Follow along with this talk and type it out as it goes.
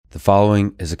The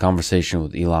following is a conversation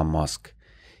with Elon Musk.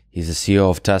 He's the CEO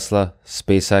of Tesla,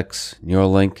 SpaceX,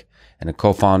 Neuralink, and a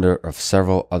co-founder of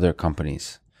several other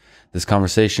companies. This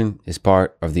conversation is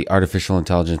part of the Artificial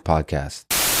Intelligence Podcast.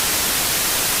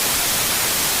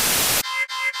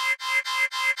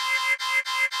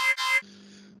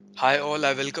 Hi all,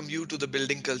 I welcome you to the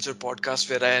Building Culture podcast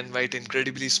where I invite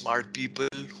incredibly smart people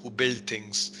who build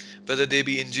things. Whether they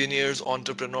be engineers,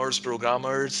 entrepreneurs,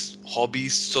 programmers,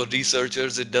 hobbyists or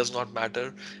researchers, it does not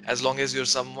matter. As long as you're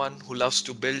someone who loves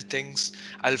to build things,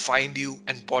 I'll find you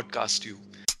and podcast you.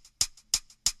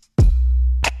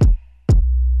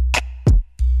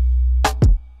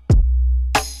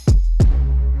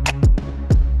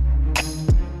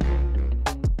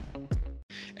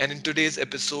 And in today's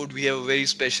episode, we have a very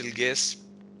special guest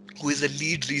who is a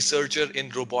lead researcher in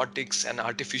robotics and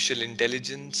artificial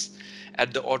intelligence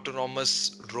at the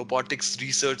Autonomous Robotics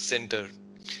Research Center.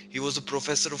 He was a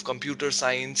professor of computer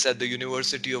science at the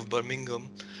University of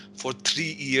Birmingham for 3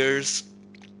 years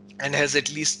and has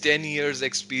at least 10 years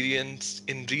experience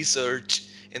in research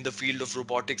in the field of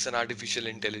robotics and artificial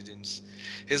intelligence.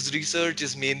 His research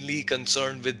is mainly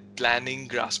concerned with planning,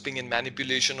 grasping, and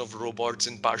manipulation of robots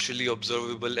in partially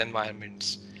observable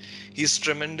environments. He is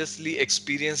tremendously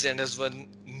experienced and has won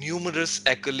numerous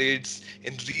accolades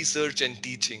in research and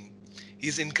teaching.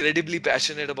 He's incredibly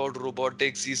passionate about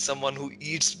robotics. He's someone who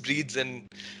eats, breathes, and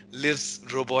lives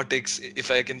robotics,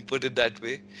 if I can put it that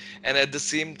way. And at the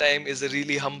same time, is a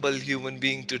really humble human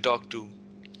being to talk to.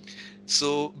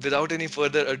 So, without any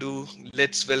further ado,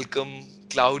 let's welcome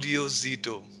Claudio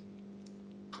Zito.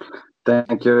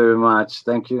 Thank you very much.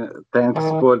 Thanks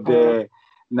for the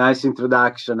nice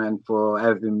introduction and for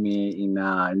having me in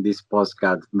this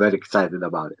podcast. I'm very excited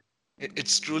about it.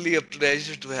 It's truly a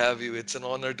pleasure to have you. It's an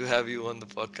honor to have you on the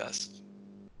podcast.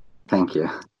 Thank you.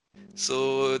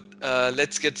 So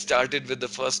let's get started with the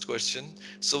first question.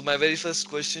 So my very first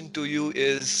question to you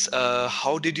is,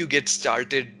 how did you get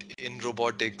started in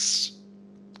robotics?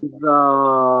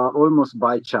 Almost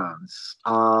by chance,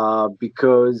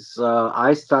 because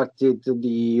I started the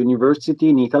university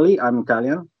in Italy. I'm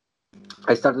Italian.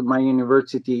 I started my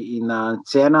university in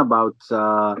Siena about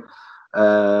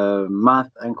math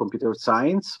and computer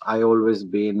science. I always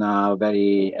been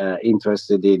very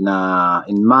interested in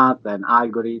math and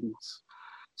algorithms.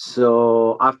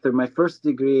 So after my first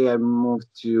degree, I moved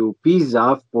to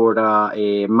Pisa for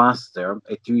a master,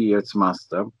 a 2 years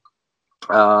master,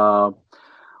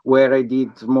 where I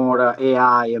did more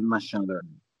AI and machine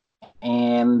learning.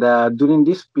 And during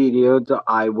this period,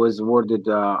 I was awarded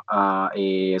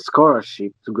a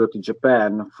scholarship to go to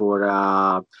Japan for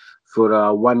a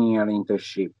 1 year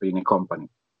internship in a company.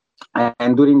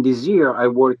 And during this year, I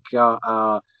worked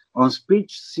on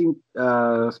speech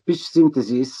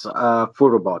synthesis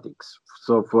for robotics.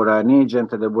 So for an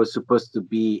agent that was supposed to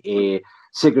be a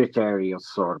secretary of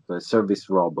sort, a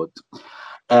service robot.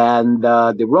 And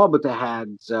the robot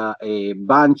had a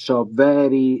bunch of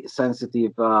very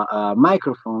sensitive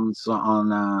microphones on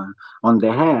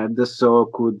the head, so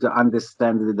could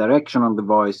understand the direction of the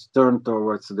voice, turn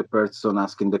towards the person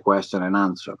asking the question and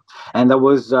answer. And I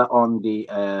was on the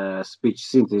speech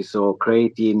synthesis, so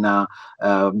creating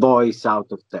voice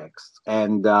out of text.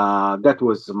 And that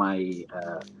was my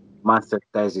master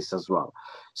thesis as well.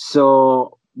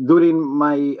 So during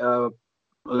my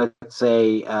let's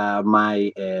say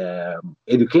my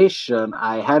education,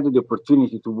 I had the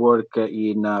opportunity to work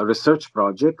in a research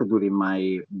project during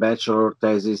my bachelor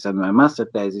thesis and my master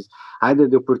thesis. I had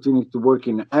the opportunity to work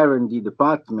in R&D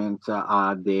department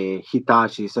at the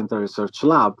Hitachi Central Research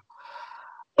Lab,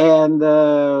 and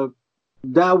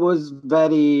that was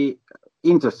very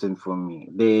interesting for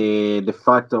me. The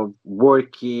fact of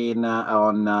working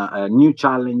on new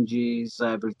challenges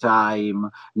every time,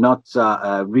 not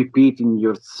repeating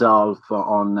yourself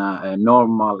on a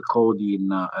normal coding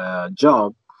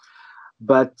job,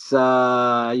 but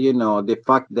the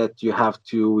fact that you have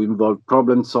to involve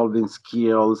problem-solving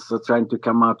skills, trying to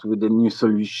come out with a new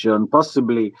solution,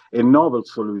 possibly a novel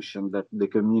solution that the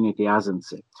community hasn't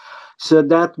seen. So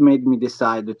that made me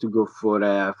decide to go for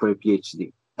a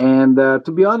PhD. And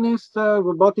to be honest,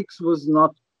 robotics was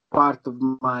not part of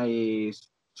my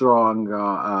strong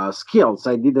skills.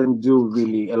 I didn't do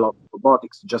really a lot of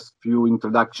robotics, just few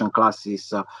introduction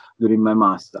classes during my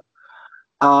master.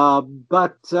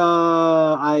 But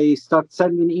I started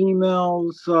sending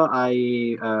emails.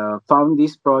 I found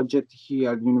this project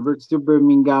here at the University of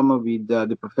Birmingham with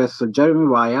the professor Jeremy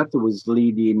Wyatt, who was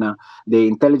leading the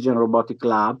Intelligent Robotic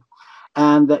Lab.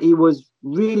 And he was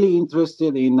really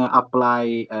interested in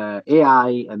apply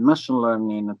AI and machine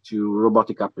learning to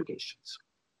robotic applications.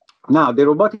 Now, the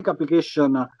robotic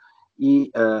application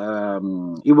he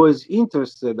was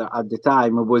interested at the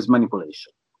time was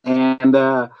manipulation. And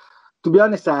to be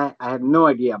honest, I had no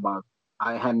idea about.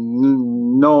 I had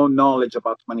no knowledge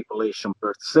about manipulation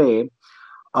per se.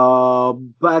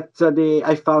 But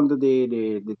I found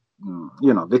the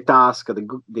task,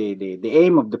 the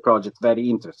aim of the project very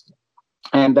interesting.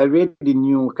 And I already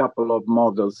knew a couple of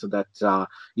models that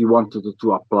he wanted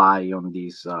to apply on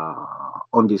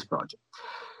this project.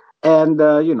 And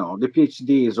the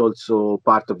PhD is also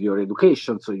part of your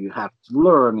education, so you have to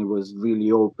learn. He was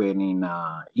really open in,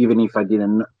 even if I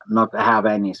didn't not have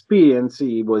any experience,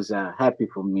 he was happy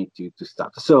for me to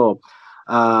start. So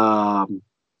I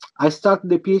started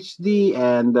the PhD,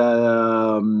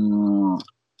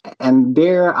 and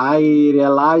there I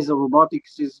realized that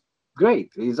robotics is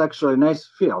great. It's actually a nice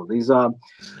field. It's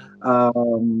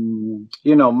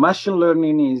machine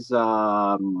learning is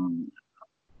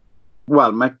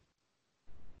well,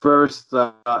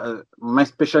 my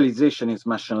specialization is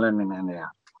machine learning and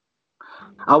AI.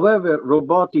 However,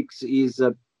 robotics is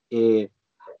a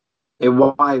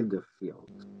wider field,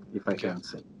 if I can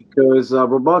say, because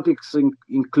robotics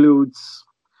includes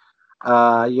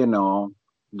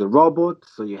the robot.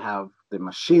 So you have the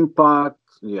machine part,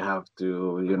 you have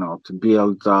to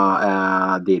build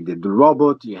the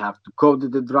robot, you have to code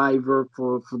the driver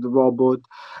for the robot.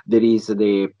 There is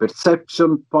the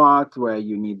perception part where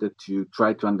you need to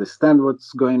try to understand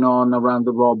what's going on around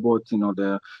the robot in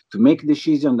order to make a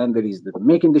decision. Then there is the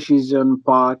making decision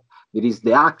part. There is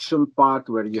the action part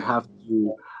where you have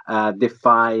to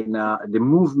define the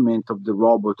movement of the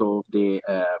robot, of the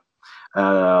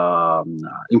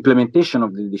implementation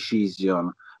of the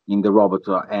decision in the robot,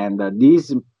 and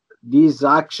these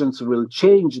actions will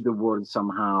change the world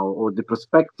somehow, or the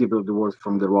perspective of the world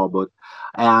from the robot.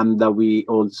 And we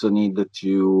also need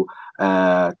to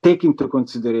take into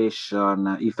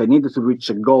consideration, if I needed to reach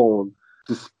a goal,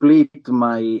 to split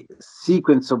my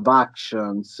sequence of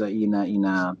actions in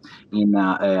a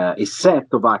set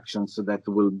of actions that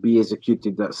will be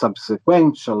executed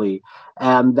subsequently.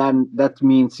 And then that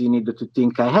means you need to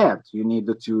think ahead. You need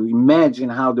to imagine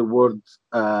how the world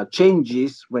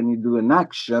changes when you do an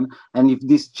action, and if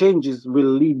these changes will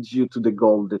lead you to the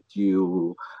goal that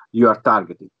you are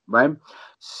targeting, right?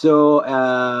 So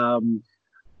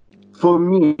for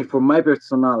me, for my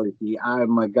personality,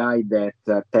 I'm a guy that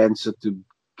tends to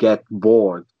get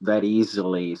bored very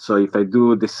easily. So if I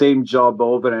do the same job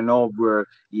over and over,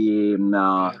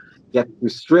 get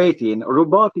frustrating.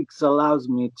 Robotics allows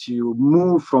me to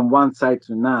move from one side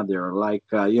to another. Like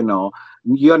you're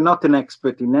not an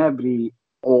expert in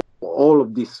all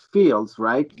of these fields,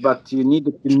 right? But you need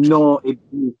to know a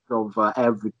bit of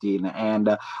everything.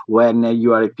 And when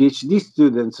you are a PhD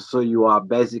student, so you are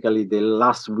basically the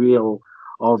last wheel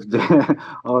of the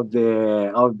of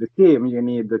the team. You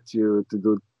need to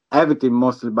do everything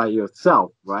mostly by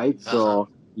yourself, right? So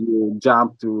you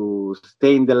jump to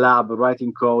stay in the lab,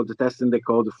 writing code, testing the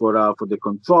code for the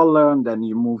controller, and then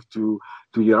you move to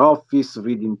your office,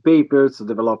 reading papers,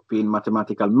 developing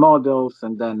mathematical models,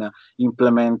 and then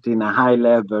implementing a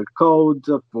high-level code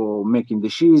for making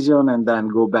decision, and then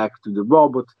go back to the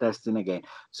robot, testing again.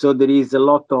 So there is a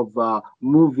lot of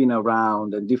moving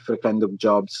around and different kind of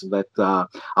jobs that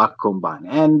are combined,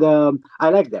 and I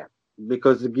like that,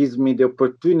 because it gives me the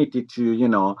opportunity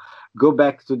to go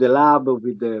back to the lab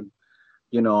with the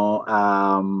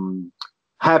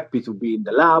happy to be in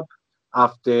the lab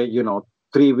after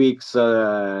 3 weeks,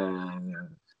 a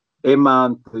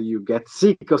month you get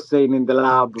sick of staying in the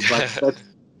lab, but that's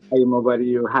time where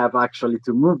you have actually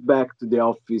to move back to the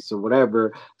office or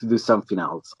whatever to do something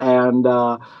else. And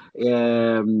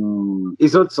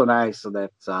it's also nice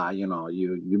that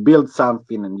you build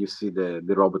something and you see the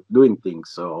robot doing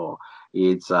things. So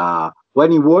it's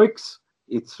when it works,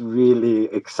 it's really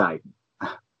exciting.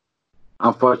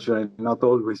 Unfortunately, not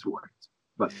always works,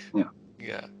 but Yeah.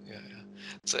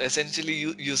 So essentially,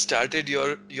 you started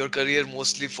your career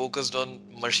mostly focused on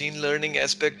machine learning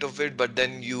aspect of it, but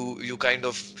then you kind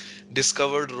of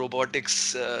discovered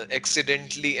robotics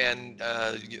accidentally, and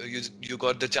you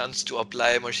got the chance to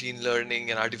apply machine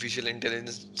learning and artificial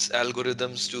intelligence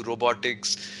algorithms to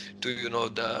robotics, to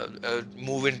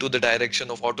move into the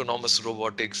direction of autonomous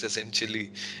robotics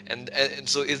essentially. And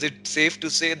so is it safe to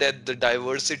say that the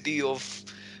diversity of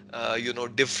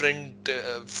different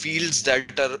fields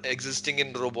that are existing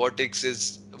in robotics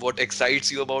is what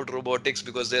excites you about robotics,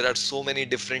 because there are so many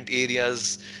different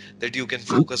areas that you can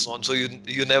focus on, so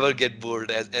you never get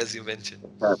bored, as you mentioned.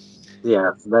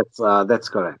 yes, that's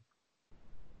correct.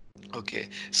 Okay,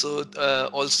 so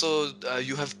also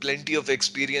you have plenty of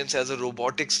experience as a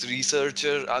robotics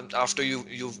researcher after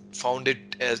you found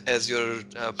it as your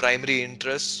primary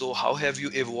interest. So how have you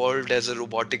evolved as a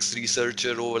robotics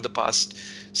researcher over the past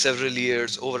several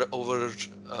years, over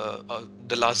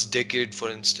the last decade, for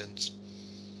instance?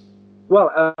 Well,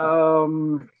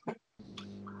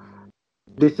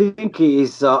 the thing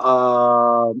is,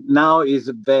 now is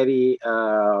a very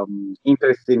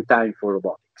interesting time for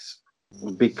robotics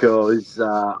because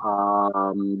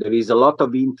there is a lot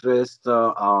of interest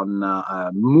on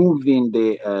moving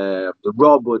the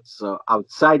robots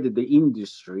outside the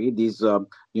industry. This,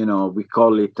 we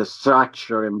call it a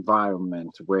structure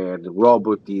environment where the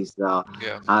robot is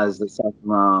Yeah, has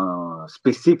some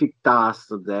specific tasks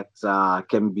that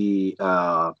can be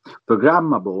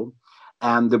programmable,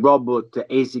 and the robot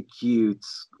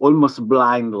executes almost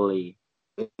blindly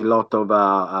a lot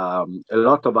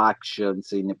of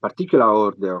actions in a particular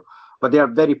order, but they are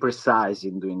very precise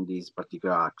in doing these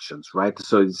particular actions, right?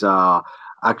 So it's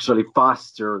actually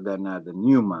faster than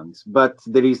humans, but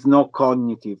there is no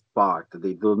cognitive part.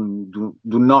 They do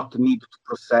not need to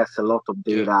process a lot of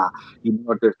yeah, data in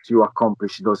order to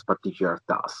accomplish those particular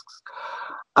tasks.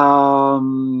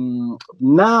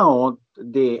 Now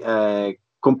the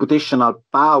computational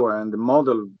power and the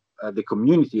model the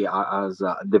community has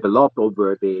developed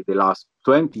over the last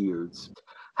 20 years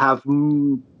have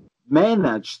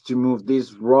managed to move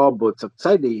these robots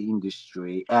outside the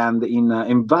industry and in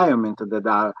environments that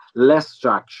are less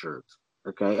structured.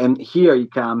 Okay, and here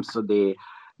it comes the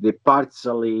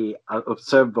partially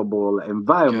observable yeah,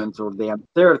 environment or the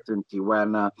uncertainty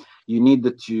when you need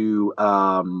to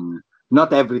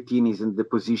not everything is in the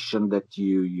position that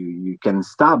you can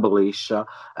establish.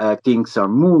 Things are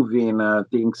moving,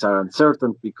 things are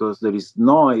uncertain because there is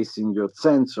noise in your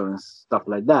sensor and stuff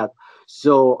like that.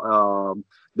 So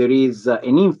there is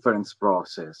an inference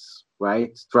process,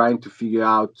 right? Trying to figure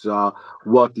out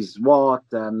what is what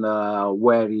and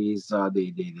where is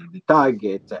the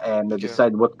target, and yeah,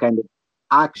 decide what kind of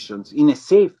actions in a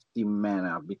safety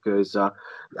manner, because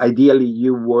ideally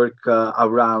you work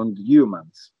around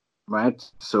humans, right?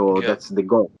 So yeah, that's the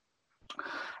goal.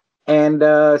 And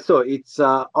so it's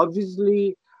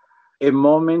obviously a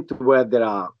moment where there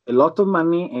are a lot of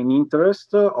money and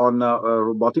interest on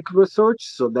robotic research.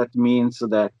 So that means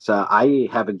that I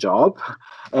have a job,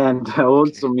 and okay,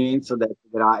 also means that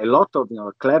there are a lot of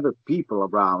clever people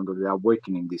around that are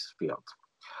working in this field.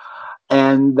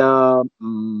 And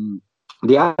the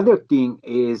other thing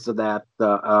is that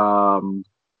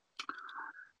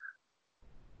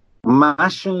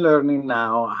machine learning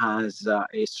now has a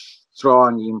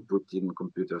strong input in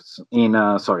computers, in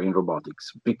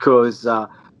robotics, because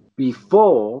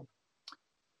before,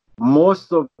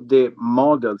 most of the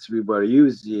models we were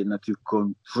using to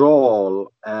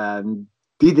control and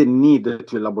didn't need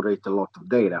to elaborate a lot of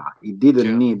data. It didn't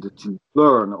yeah, need to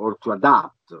learn or to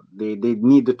adapt. They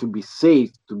needed to be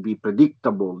safe, to be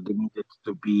predictable. They needed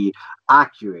to be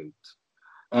accurate.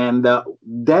 And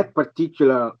that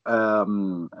particular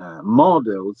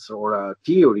models or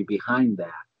theory behind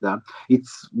that,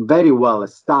 it's very well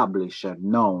established and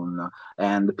known,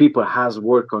 and people has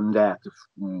worked on that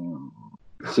um,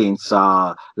 since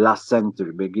last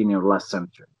century, beginning of last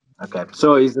century. Okay,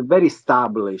 so it's a very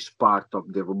established part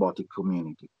of the robotic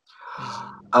community.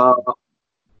 hmm, Uh,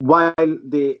 while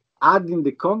the adding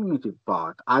the cognitive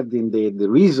part, adding the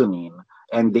reasoning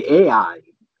and the AI,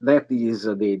 that is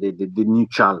the new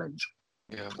challenge.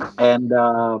 yeah, And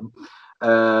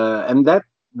and that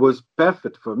was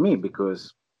perfect for me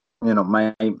because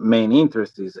my main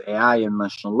interest is AI and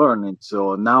machine learning.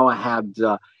 So now I had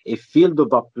a field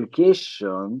of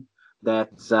application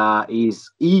that is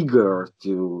eager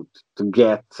to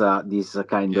get this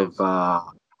kind yeah.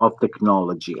 of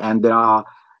technology, and there are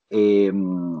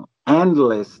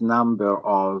endless number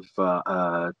of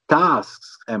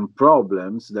tasks and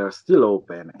problems that are still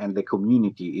open, and the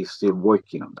community is still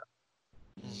working on that.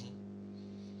 Mhm.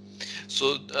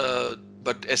 So,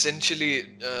 but essentially,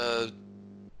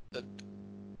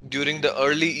 during the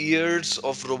early years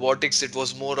of robotics, it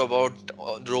was more about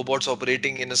robots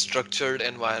operating in a structured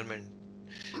environment,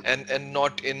 and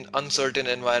not in uncertain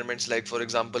environments, like for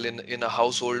example in a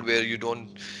household where you don't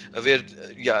where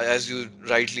yeah, as you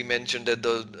rightly mentioned, that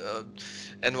the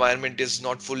environment is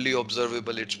not fully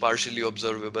observable, it's partially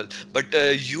observable. But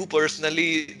you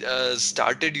personally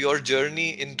started your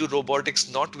journey into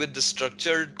robotics not with the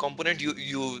structured component.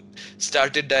 You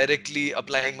started directly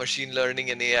applying machine learning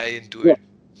and AI into Yeah, it.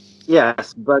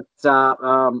 yes, but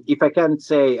if I can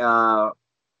say,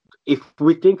 if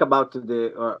we think about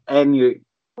the any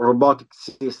robotic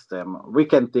system, we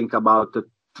can think about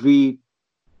three.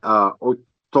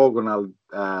 orthogonal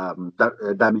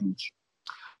dimension.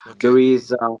 Okay. There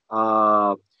is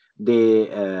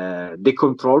the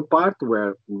control part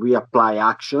where we apply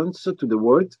actions to the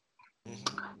word, Hmm.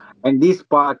 and this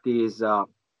part is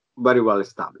very well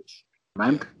established,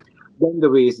 right? Yeah. Then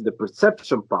there is the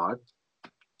perception part,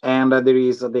 and there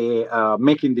is the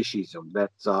making decision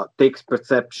that takes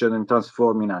perception and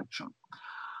transform in action.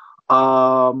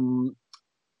 Um,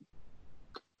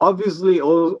 Obviously,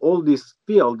 all this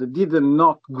field did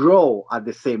not grow at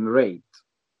the same rate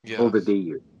Yeah. over the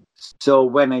years. So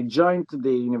when I joined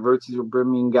the University of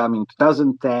Birmingham in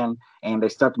 2010 and I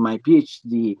started my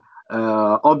PhD,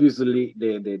 obviously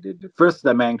the first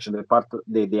dimension,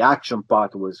 the action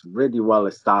part was really well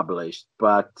established,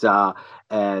 but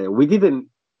we didn't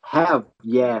have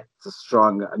yet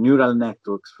strong neural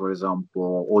networks, for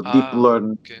example, or deep Ah,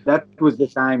 learning. okay. That was the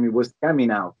time it was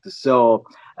coming out. So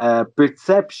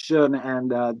perception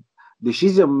and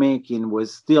decision making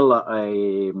was still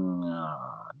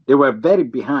they were very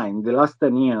behind. The last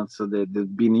 10 years, so there's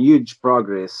been huge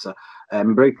progress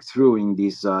and breakthrough in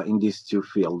these two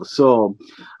fields. So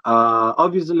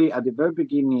obviously, at the very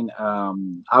beginning,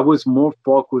 I was more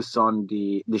focused on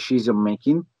the decision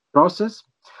making process,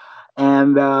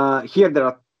 and here there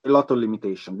are a lot of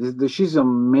limitations. This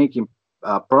decision making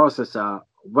process are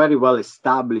very well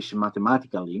established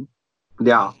mathematically.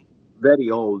 They are Mhm.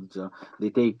 very old. They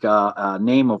take a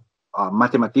name of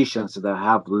mathematicians that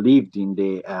have lived in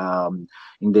the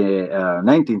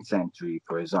 19th century,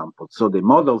 for example. So the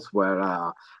models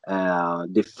were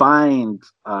defined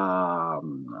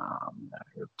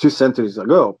 2 centuries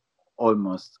ago,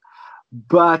 almost.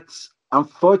 But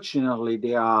unfortunately,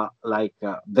 they are like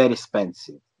very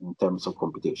expensive in terms of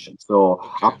computation. So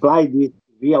Okay. apply these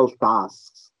real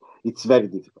tasks, it's very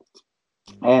difficult.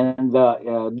 And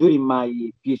during my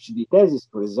PhD thesis,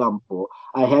 for example,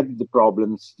 I had the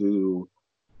problems to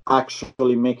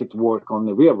actually make it work on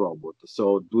a real robot. So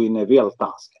doing a real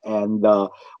task, and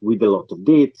with a lot of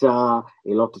data,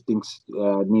 a lot of things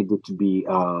needed to be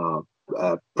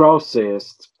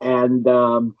processed, and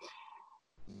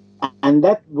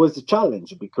that was a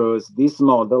challenge because this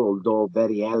model, although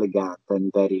very elegant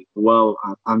and very well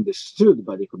understood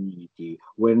by the community,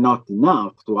 were not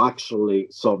enough to actually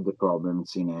solve the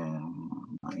problems in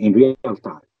real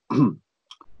time.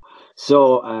 So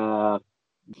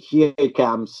here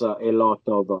comes a lot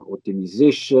of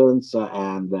optimizations,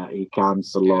 and it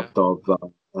comes a lot Yeah.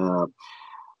 of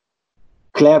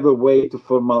clever way to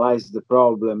formalize the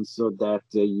problem so that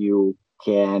you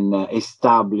can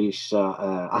establish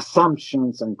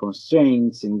assumptions and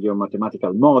constraints in your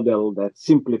mathematical model that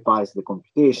simplifies the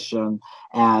computation,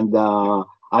 and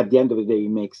at the end of the day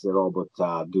makes the robot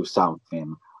do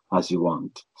something as you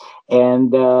want.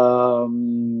 And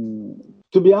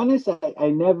to be honest,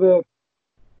 I never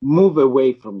move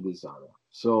away from this area.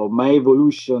 So my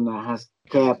evolution has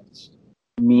Yeah. kept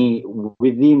me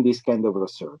within this kind of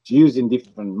research, using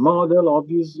different model,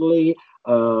 obviously,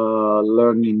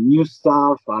 learning new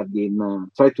stuff. I've been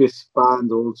try to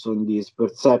expand also in this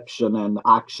perception and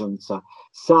actions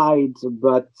side,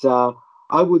 but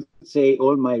I would say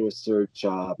all my research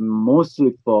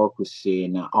mostly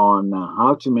focusing on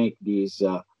how to make these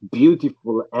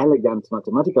beautiful, elegant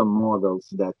mathematical models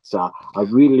that are Yeah.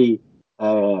 really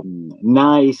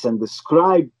nice and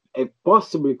describe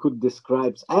possibly could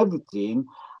describe everything.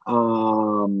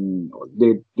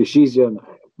 The decision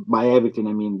by everything,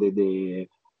 I mean the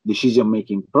decision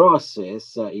making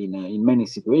process in many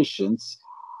situations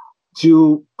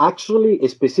to actually a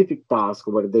specific task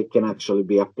where they can actually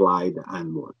be applied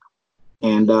and work.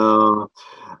 And uh,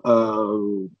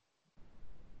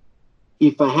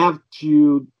 if I have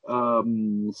to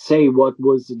say what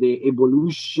was the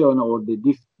evolution or the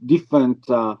different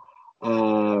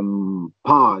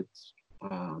parts,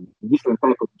 different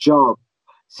type of job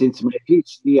since my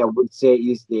PhD, I would say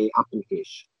is the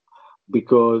application.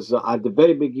 Because at the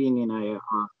very beginning, I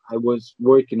was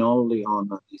working only on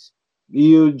this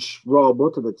huge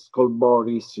robot that's called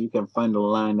Boris. You can find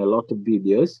online a lot of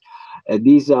videos.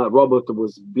 This robot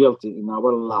was built in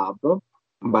our lab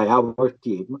by our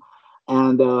team,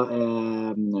 and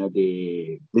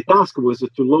the task was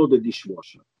to load the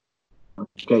dishwasher.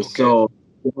 Okay, Okay. so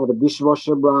you have a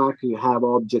dishwasher rack, you have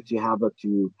objects, you have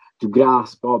to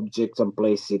grasp objects and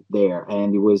place it there.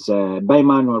 And it was a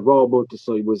bimanual robot,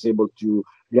 so it was able to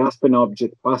grasp an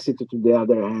object, pass it to the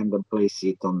other hand, and place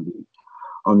it on the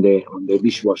Okay.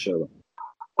 dishwasher,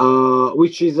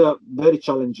 which is a very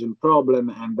challenging problem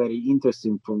and very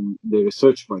interesting from the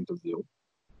research point of view.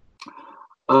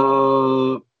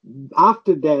 Uh,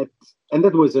 After that, and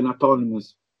that was an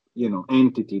autonomous,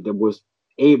 entity that was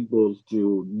able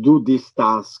to do this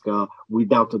task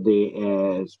without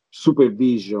the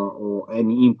supervision or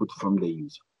any input from the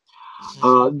user.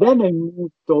 Then I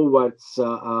moved towards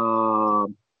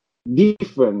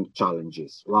different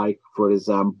challenges, like, for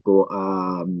example,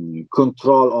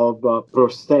 control of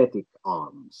prosthetic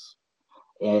arms,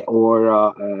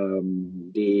 or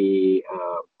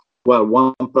well,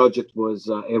 one project was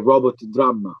a robot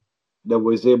drummer that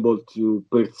was able to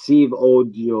perceive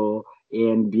audio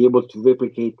and be able to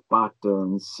replicate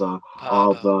patterns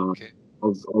Okay.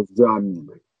 of drumming.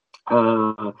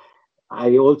 Uh,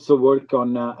 I also work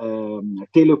on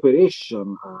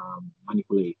teleoperation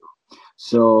manipulator,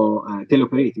 so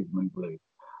teleoperated manipulator,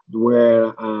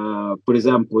 where, for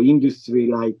example, industry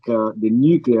like the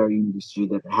nuclear industry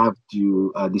that have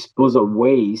to dispose of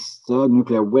waste,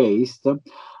 nuclear waste,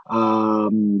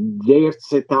 their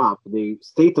setup, the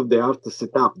state-of-the-art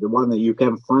setup, the one that you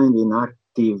can find in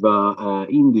active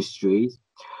industries,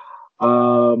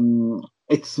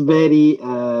 it's very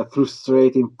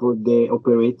frustrating for the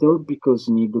operator because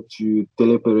you need to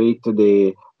teleoperate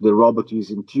the robot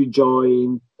using two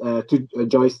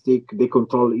joystick. They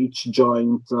control each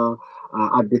joint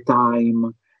at the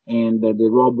time, and the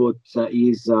robot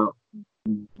is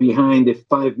behind a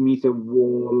 5 meter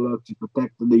wall to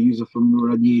protect the user from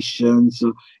radiation.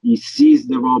 So he sees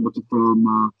the robot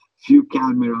from few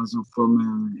cameras or from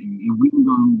a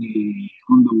window on the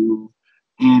wall.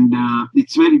 And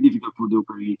it's very difficult for the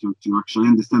operator to actually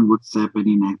understand what's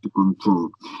happening and to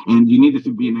control. And you need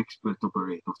to be an expert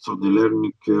operator, so the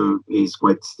learning curve is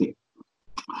quite steep.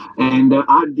 And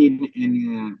adding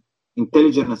an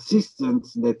intelligent assistant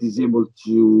that is able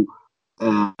to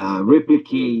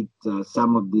replicate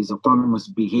some of this autonomous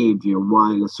behavior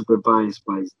while supervised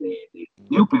by the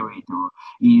operator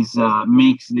is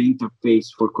makes the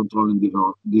interface for controlling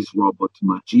this robot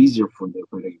much easier for the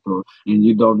operator, and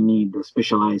you don't need a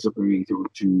specialized operator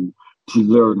to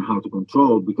learn how to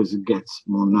control because it gets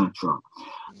more natural.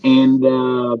 And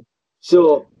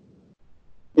so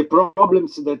the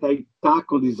problems that I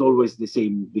tackle is always the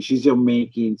same: decision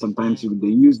making, sometimes with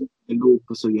the user loop.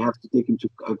 So you have to take into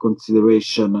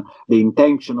consideration the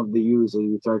intention of the user.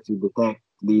 You try to detect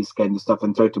this kind of stuff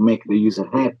and try to make the user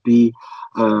happy,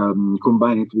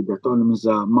 combine it with autonomous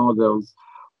models.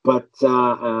 But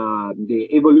the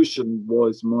evolution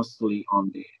was mostly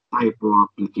on the type of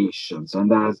applications.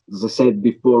 And as I said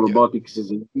before, robotics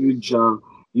is a huge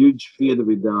field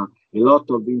with a lot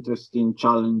of interesting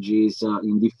challenges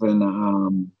in different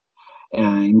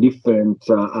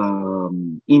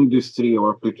industry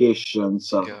or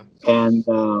applications, and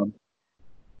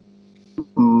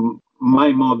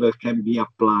my model can be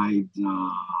applied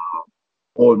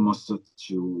almost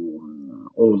to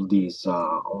all these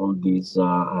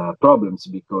problems,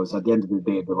 because at the end of the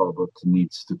day, the robot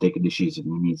needs to take a decision,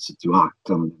 he needs to act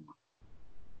on them.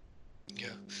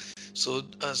 Yeah. So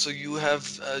you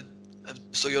have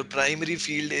so your primary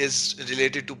field is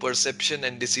related to perception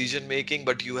and decision making,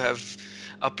 but you have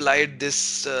applied this.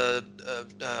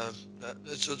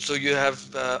 So you have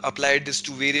applied this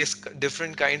to various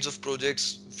different kinds of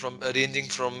projects, from ranging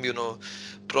from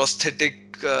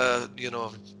prosthetic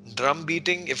drum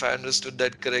beating, if I understood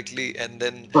that correctly, and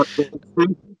then But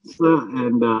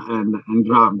and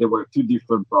drum, there were two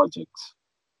different projects.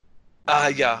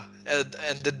 yeah,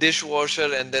 and the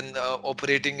dishwasher, and then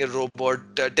operating a robot,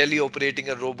 teleoperating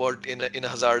a robot in a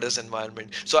hazardous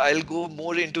environment. So I'll go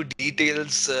more into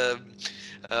details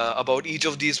about each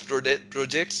of these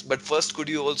projects. But first, could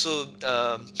you also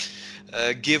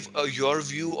give your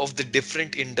view of the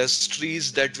different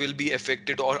industries that will be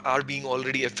affected or are being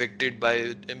already affected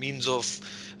by means of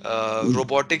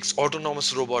robotics,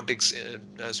 autonomous robotics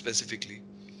specifically?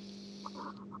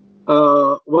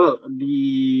 Well,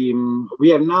 we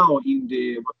are now in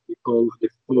the what we call the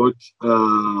fourth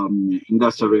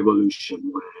industrial revolution,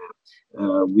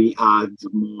 where we add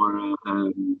more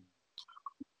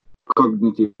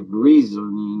cognitive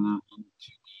reasoning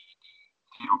into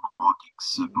the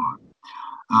robotics part.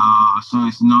 So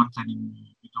it's not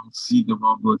anymore. We don't see the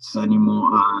robots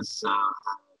anymore as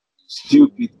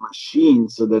stupid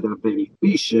machines that are very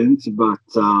efficient, but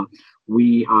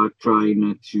we are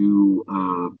trying to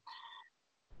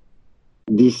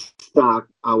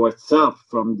distract ourselves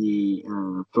from the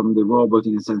robot,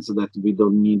 in the sense that we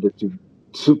don't need to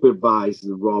supervise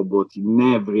the robot in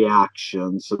every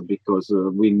action. So because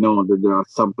we know that there are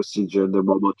some procedures the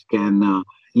robot can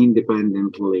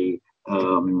independently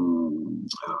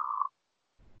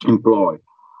employ.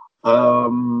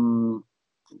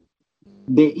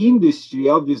 The industry,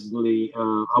 obviously,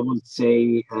 I would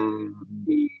say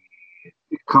the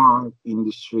the car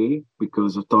industry,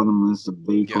 because autonomous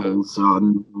vehicles are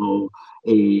now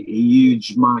a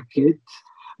huge market.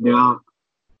 There are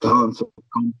tons of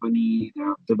companies that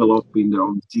are developing their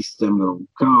own system, their own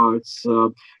cars,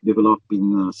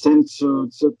 developing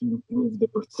sensors to improve the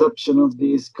perception of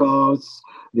these cars.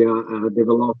 They are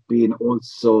developing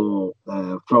also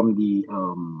from the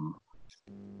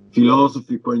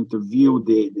philosophy point of view,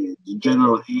 the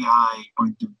general AI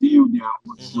point of view. They are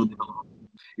also developing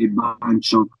a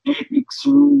bunch of ethics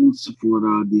rules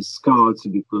for these cars,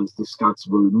 because these cars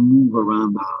will move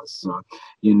around us,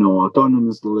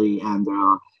 autonomously, and there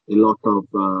are a lot of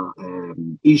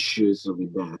issues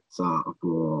with that.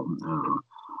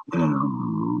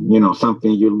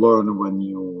 Something you learn when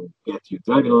you get your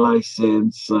driving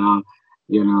license, and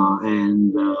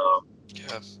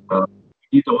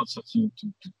it also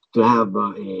to have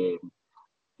a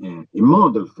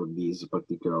model for these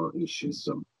particular issues.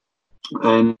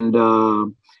 And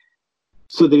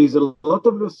so there is a lot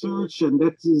of research, and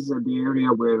that is the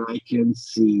area where I can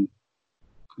see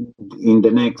in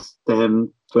the next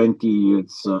 10, 20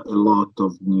 years a lot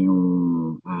of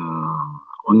new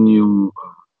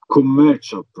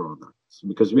commercial products,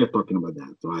 because we are talking about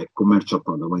that, right? Commercial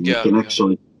product, when you can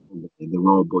actually the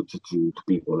robot to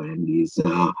people, and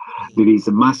there is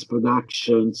a mass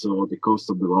production, so the cost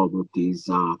of the robot is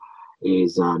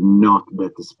not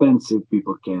that expensive.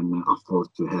 People can afford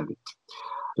to have it.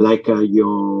 Like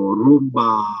your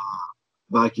Roomba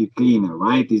vacuum cleaner,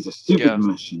 right? Is a stupid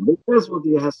machine, but that's what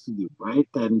it has to do, right?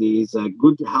 And it's a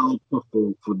good help for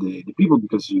the people,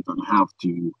 because you don't have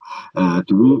to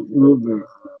over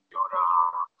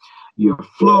your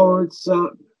floors.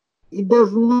 It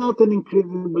does not an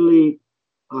incredibly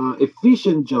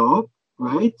efficient job,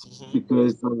 right?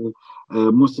 Because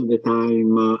most of the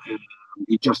time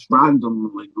it just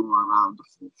randomly go around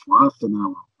for half an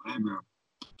hour, whatever,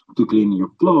 to clean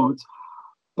your floors.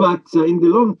 But in the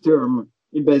long term,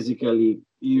 it basically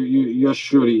you're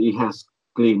sure it has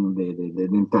cleaned the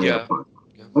entire part.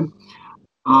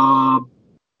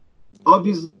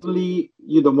 Obviously,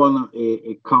 you don't want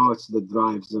a car that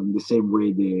drives in the same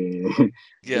way they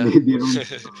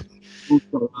move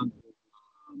around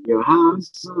your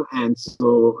house, and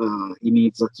so it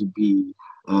needs to be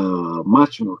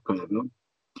much more clever.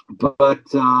 But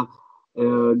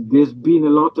there's been a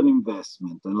lot of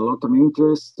investment and a lot of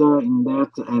interest in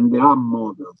that, and there are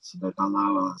models that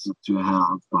allow us to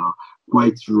have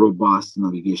quite robust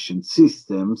navigation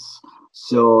systems.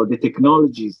 So the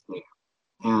technology is there,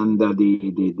 and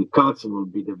the cars will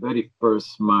be the very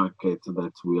first market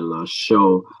that will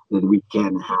show that we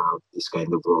can have this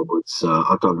kind of robots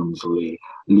autonomously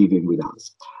living with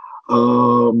us.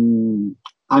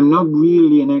 I'm not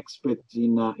really an expert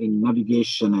in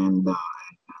navigation and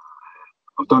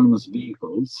autonomous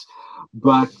vehicles,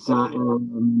 but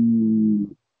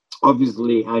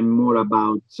obviously I'm more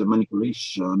about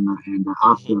manipulation and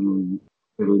after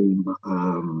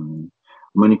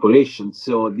manipulation.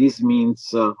 So this means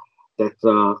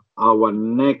that our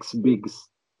next big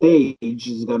stage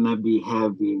is gonna be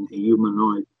having a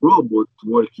humanoid robot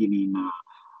working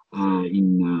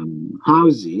in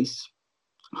houses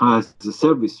as a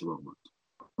service robot,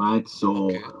 right?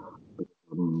 So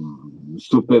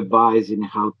supervising,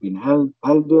 helping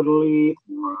elderly,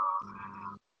 or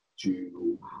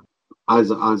to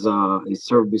as a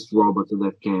service robot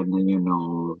that can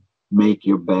make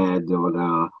your bed,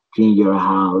 or clean your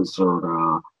house,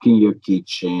 or clean your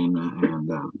kitchen, and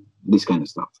this kind of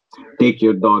stuff. Take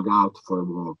your dog out for a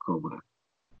walk or whatever.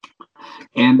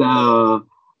 And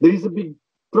there is a big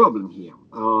problem here.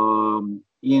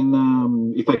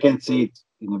 If I can say it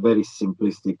in a very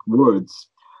simplistic words,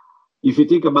 if you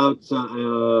think about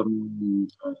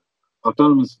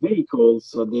autonomous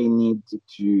vehicles, they need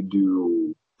to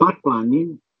do path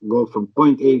planning, go from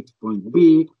point A to point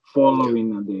B,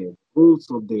 following the rules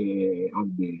of the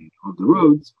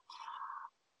roads,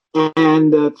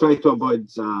 and try to avoid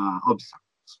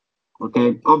obstacles.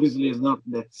 Okay, obviously it's not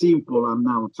that simple. I'm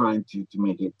now trying to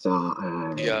make it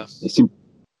simple.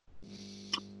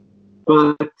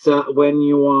 But when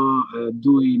you are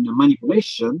doing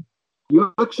manipulation,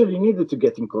 you actually needed to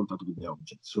get in contact with the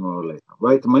object sooner or later,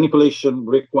 right? Manipulation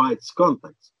requires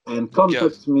contact, and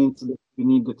contact means that you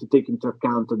need to take into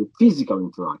account the physical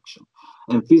interaction.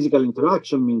 And physical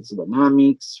interaction means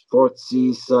dynamics,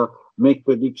 forces, make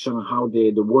prediction how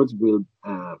the words will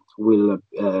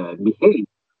behave,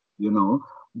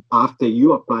 after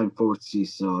you apply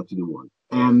forces to the world.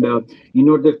 And in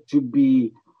order to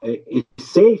be a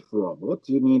safe robot,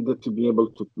 you need to be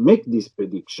able to make this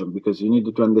prediction, because you need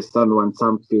to understand when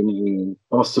something is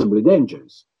possibly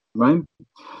dangerous, right?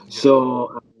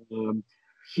 So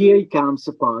Here comes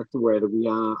a part where we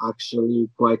are actually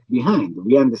quite behind.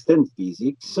 We understand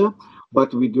physics,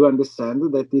 but we do understand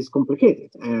that it's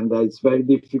complicated, and it's very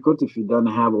difficult if you don't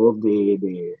have all the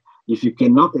if you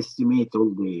cannot estimate all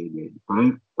the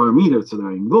parameters that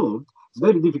are involved. It's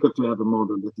very difficult to have a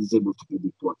model that is able to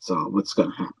predict what's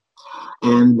going to happen,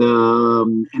 and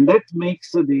that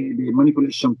makes the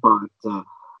manipulation part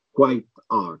quite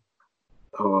hard.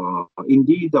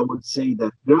 Indeed, I would say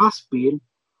that grasping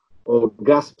or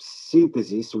grasp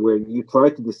synthesis, where you try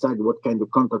to decide what kind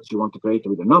of contacts you want to create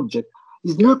with an object,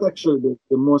 is not actually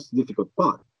the most difficult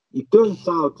part. It turns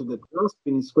out that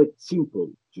grasping is quite simple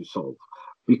to solve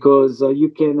because you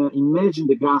can imagine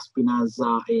the grasping as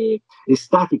a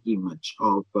static image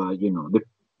of the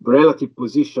relative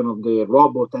position of the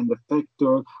robot and the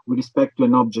vector with respect to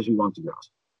an object you want to grasp.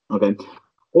 Okay.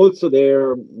 Also,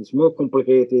 there it's more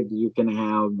complicated. You can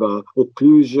have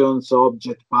occlusions,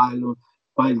 object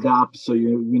piled up, so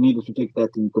you need to take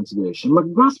that in consideration.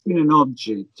 But grasping an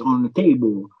object on a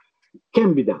table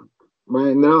can be done.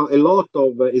 Right now, a lot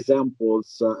of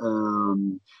examples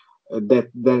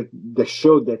that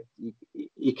show that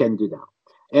it can do that.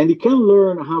 And you can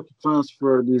learn how to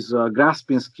transfer this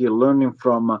grasping skill, learning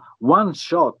from one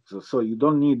shot. So you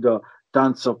don't need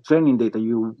tons of training data.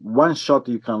 One shot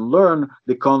you can learn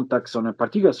the contacts on a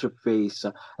particular surface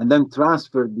and then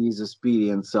transfer this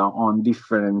experience on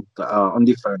different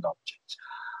objects.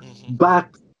 Mm-hmm. But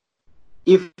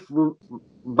if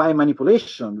by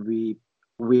manipulation we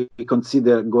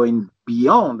consider going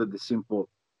beyond the simple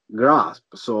grasp,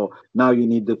 so now you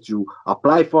need to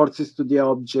apply forces to the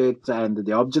object, and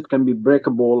the object can be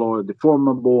breakable or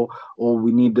deformable, or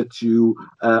we need to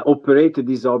operate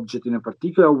this object in a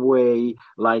particular way,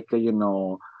 like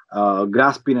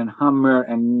grasping a hammer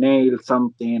and nail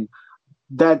something.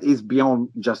 That is beyond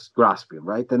just grasping,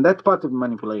 right? And that part of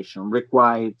manipulation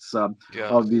requires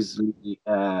obviously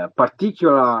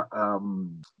particular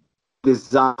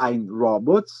design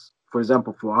robots. For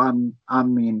example, for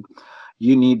arming,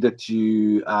 you need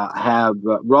to have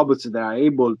robots that are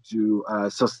able to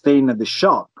sustain the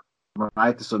shock,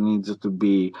 right? So it needs to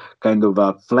be kind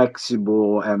of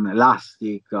flexible and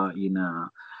elastic to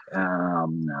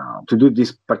do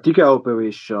these particular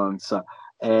operations.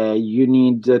 You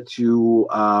need to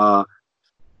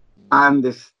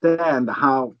understand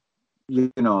how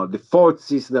the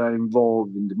forces that are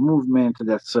involved in the movement,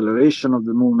 the acceleration of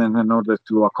the movement in order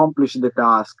to accomplish the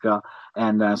task,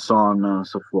 and so on and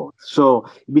so forth. So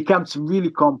it becomes a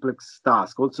really complex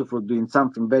task also for doing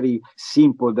something very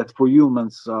simple that for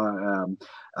humans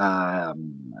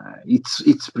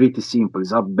it's pretty simple.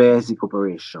 It's a basic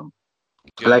operation,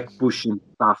 like pushing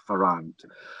stuff around.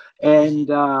 And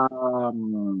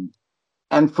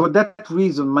for that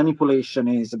reason, manipulation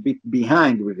is a bit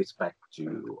behind with respect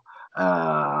to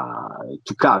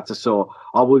cards. So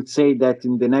I would say that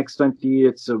in the next 20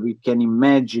 years, we can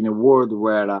imagine a world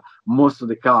where most of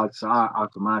the cards are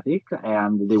automatic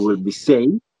and they will be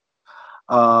safe.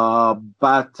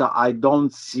 But I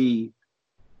don't see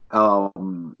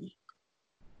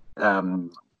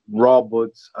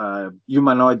robots,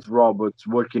 humanoid robots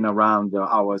working around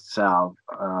ourselves,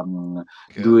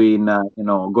 doing,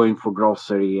 going for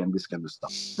grocery and this kind of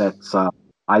stuff. That's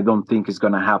I don't think it's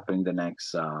going to happen in the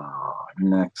next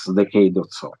decade or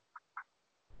so.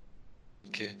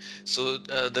 Okay, so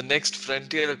the next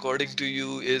frontier, according to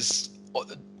you, is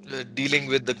dealing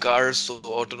with the cars, so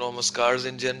autonomous cars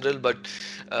in general. But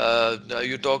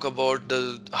you talk about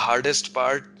the hardest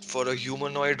part for a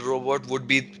humanoid robot would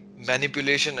be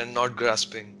manipulation and not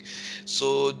grasping.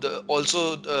 So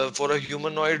also for a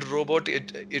humanoid robot,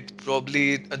 it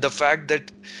probably the fact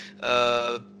that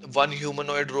one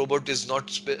humanoid robot is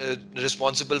not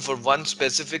responsible for one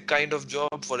specific kind of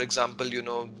job. For example,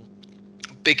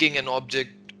 picking an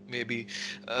object maybe,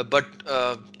 but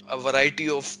a variety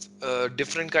of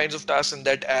different kinds of tasks, and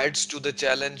that adds to the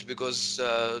challenge because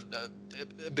the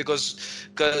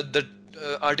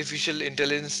artificial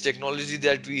intelligence technology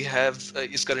that we have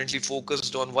is currently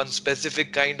focused on one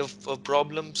specific kind of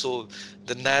problem, so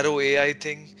the narrow AI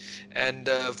thing. And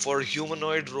for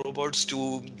humanoid robots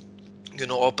to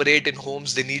operate in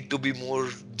homes, they need to be more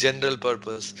general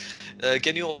purpose.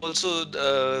 Can you also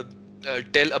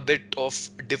tell a bit of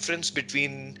difference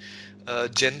between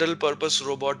general purpose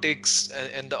robotics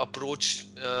and the approach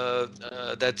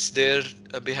that's there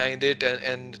behind it,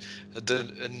 and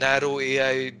the narrow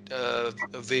AI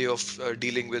way of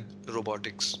dealing with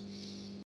robotics?